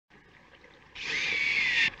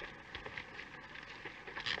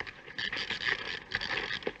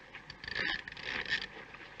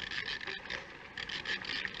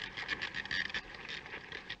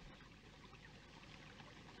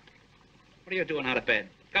What are you doing out of bed?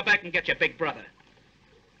 Go back and get your big brother.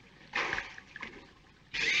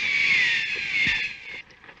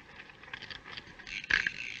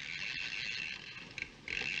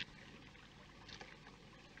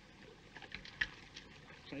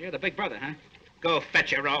 So you're the big brother, huh? Go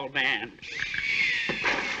fetch your old man.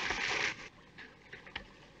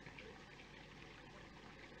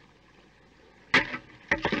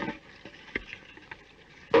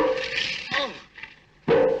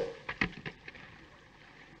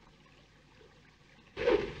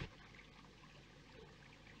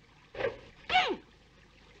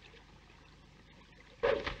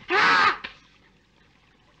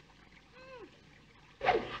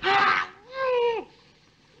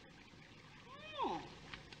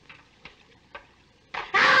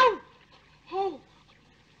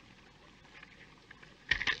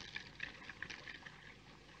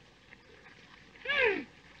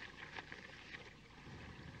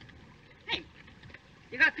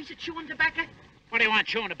 You got a piece of chewing tobacco? What do you want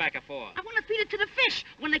chewing tobacco for? I want to feed it to the fish.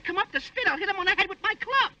 When they come up to spit, I'll hit them on the head with my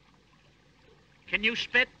club. Can you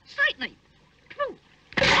spit? Certainly. Phew.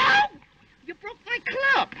 Ow! You broke my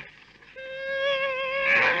club.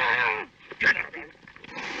 Get out of there.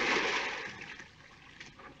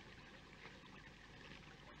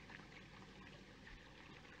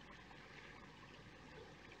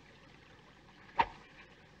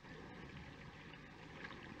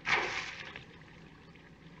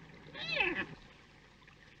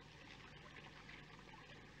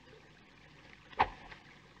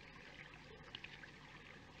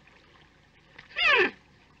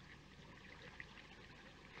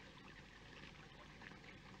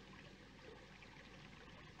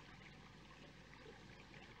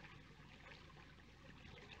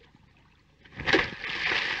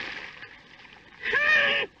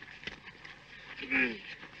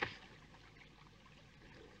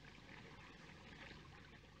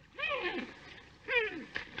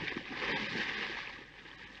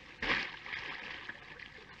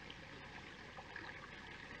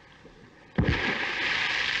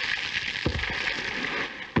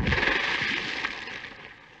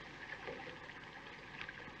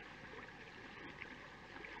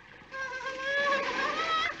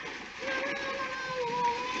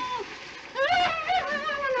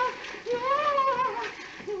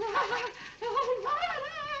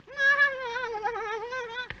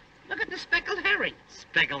 Look at the speckled herring.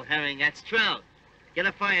 Speckled herring, that's trout. Get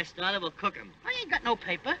a fire starter, we'll cook 'em. I ain't got no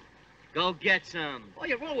paper. Go get some. Oh,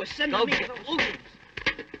 you're always sending Go me get those things.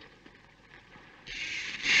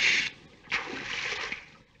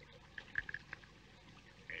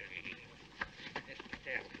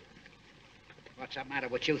 What's the matter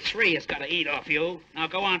with you? Three has got to eat off you. Now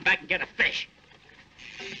go on back and get a fish.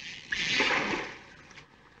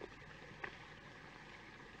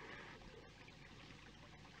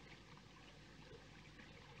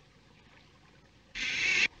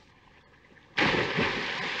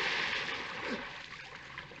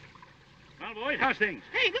 Well, boys, how's things?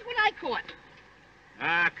 Hey, look what I caught.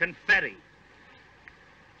 Ah, confetti.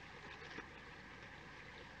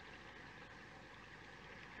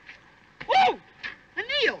 Whoa! A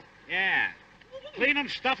Neil. Yeah. Clean them,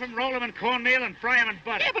 stuff them, roll them in cornmeal, and fry them in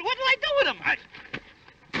butter. Yeah, but what'll I do with them?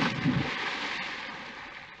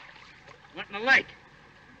 Went in the lake.